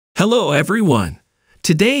Hello everyone!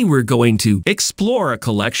 Today we're going to explore a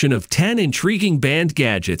collection of 10 intriguing band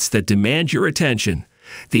gadgets that demand your attention.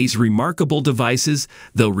 These remarkable devices,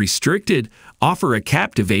 though restricted, offer a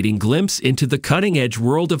captivating glimpse into the cutting-edge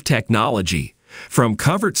world of technology. From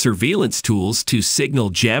covert surveillance tools to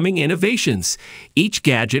signal jamming innovations, each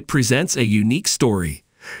gadget presents a unique story.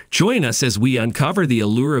 Join us as we uncover the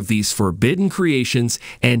allure of these forbidden creations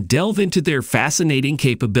and delve into their fascinating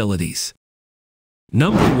capabilities.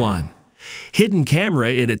 Number 1. Hidden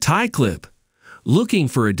camera in a tie clip. Looking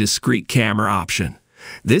for a discrete camera option?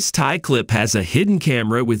 This tie clip has a hidden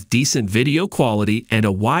camera with decent video quality and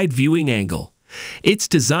a wide viewing angle. It's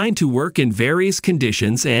designed to work in various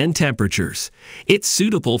conditions and temperatures. It's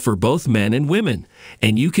suitable for both men and women,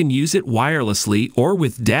 and you can use it wirelessly or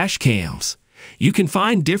with dash cams. You can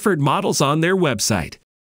find different models on their website.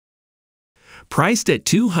 Priced at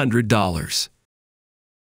 $200.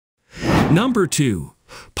 Number 2.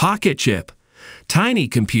 Pocket chip. Tiny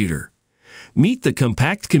computer. Meet the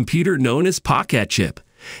compact computer known as Pocket chip.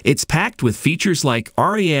 It's packed with features like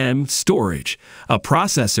RAM storage, a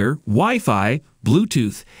processor, Wi-Fi,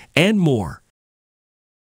 Bluetooth, and more.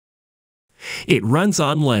 It runs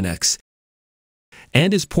on Linux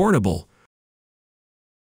and is portable,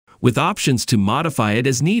 with options to modify it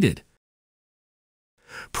as needed.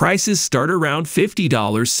 Prices start around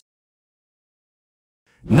 $50.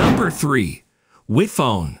 Number 3.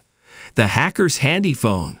 Phone. The hacker's handy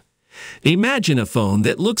phone. Imagine a phone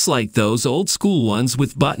that looks like those old school ones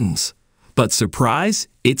with buttons. But surprise,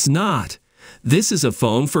 it's not. This is a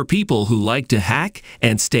phone for people who like to hack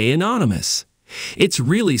and stay anonymous. It's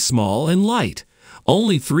really small and light,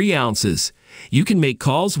 only 3 ounces. You can make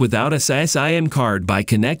calls without a SIM card by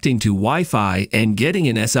connecting to Wi-Fi and getting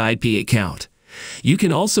an SIP account. You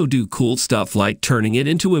can also do cool stuff like turning it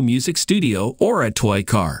into a music studio or a toy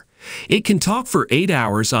car. It can talk for 8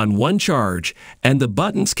 hours on one charge, and the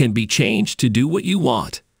buttons can be changed to do what you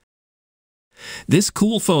want. This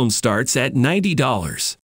cool phone starts at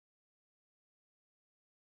 $90.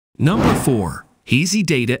 Number 4. Easy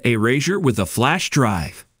data erasure with a flash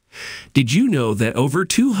drive. Did you know that over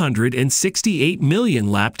 268 million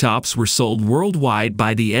laptops were sold worldwide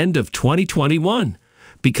by the end of 2021?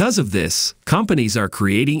 Because of this, companies are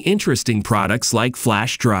creating interesting products like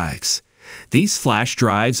flash drives. These flash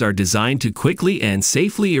drives are designed to quickly and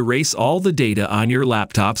safely erase all the data on your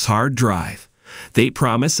laptop's hard drive. They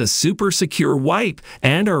promise a super secure wipe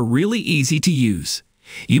and are really easy to use.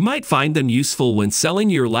 You might find them useful when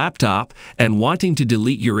selling your laptop and wanting to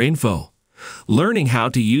delete your info. Learning how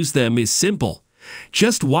to use them is simple.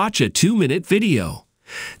 Just watch a 2-minute video.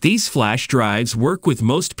 These flash drives work with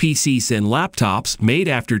most PCs and laptops made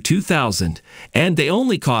after 2000, and they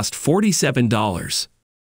only cost $47.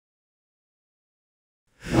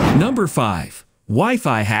 Number 5.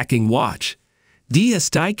 Wi-Fi hacking watch.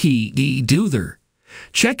 DSTIKE.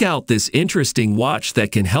 Check out this interesting watch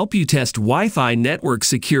that can help you test Wi-Fi network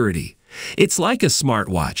security. It's like a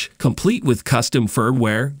smartwatch, complete with custom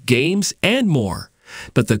firmware, games, and more.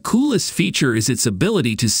 But the coolest feature is its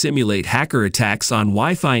ability to simulate hacker attacks on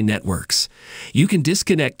Wi-Fi networks. You can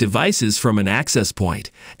disconnect devices from an access point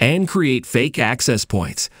and create fake access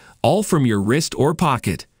points, all from your wrist or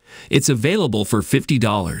pocket. It's available for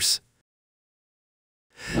 $50.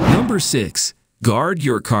 Number 6. Guard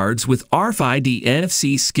your cards with RFID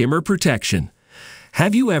NFC skimmer protection.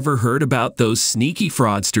 Have you ever heard about those sneaky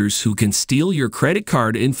fraudsters who can steal your credit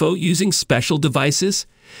card info using special devices?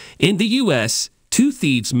 In the US, 2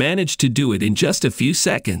 thieves managed to do it in just a few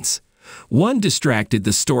seconds. One distracted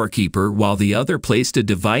the storekeeper while the other placed a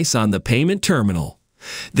device on the payment terminal.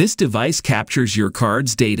 This device captures your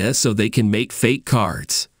card's data so they can make fake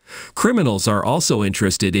cards. Criminals are also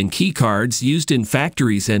interested in key cards used in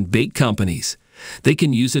factories and big companies. They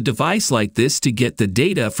can use a device like this to get the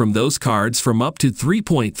data from those cards from up to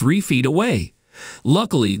 3.3 feet away.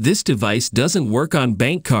 Luckily, this device doesn't work on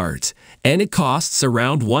bank cards, and it costs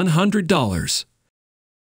around $100.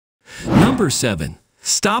 Number 7.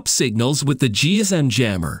 Stop signals with the GSM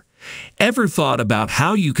jammer. Ever thought about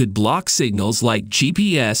how you could block signals like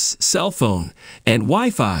GPS, cell phone, and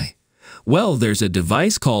Wi-Fi? Well, there's a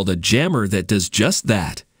device called a jammer that does just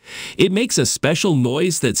that. It makes a special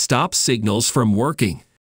noise that stops signals from working.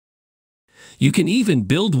 You can even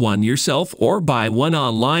build one yourself or buy one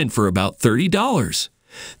online for about $30.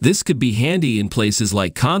 This could be handy in places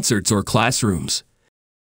like concerts or classrooms.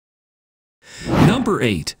 Number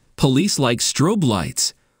 8. Police-like strobe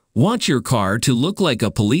lights. Want your car to look like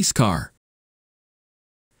a police car?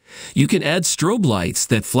 You can add strobe lights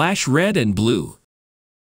that flash red and blue.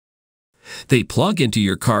 They plug into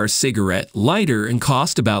your car's cigarette lighter and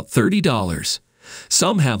cost about $30.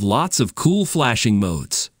 Some have lots of cool flashing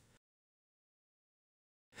modes.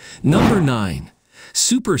 Number 9.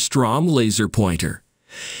 Super strong laser pointer.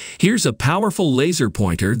 Here's a powerful laser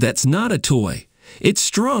pointer that's not a toy. It's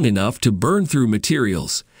strong enough to burn through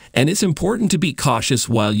materials, and it's important to be cautious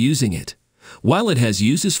while using it. While it has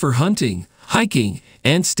uses for hunting, hiking,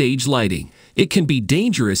 and stage lighting, it can be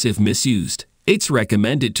dangerous if misused. It's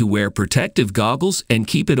recommended to wear protective goggles and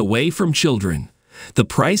keep it away from children. The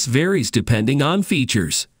price varies depending on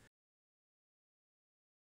features.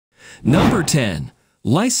 Number 10.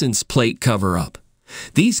 License plate cover-up.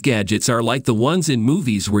 These gadgets are like the ones in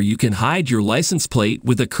movies where you can hide your license plate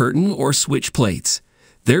with a curtain or switch plates.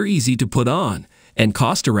 They're easy to put on and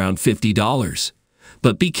cost around $50.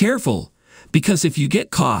 But be careful, because if you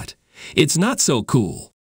get caught, it's not so cool.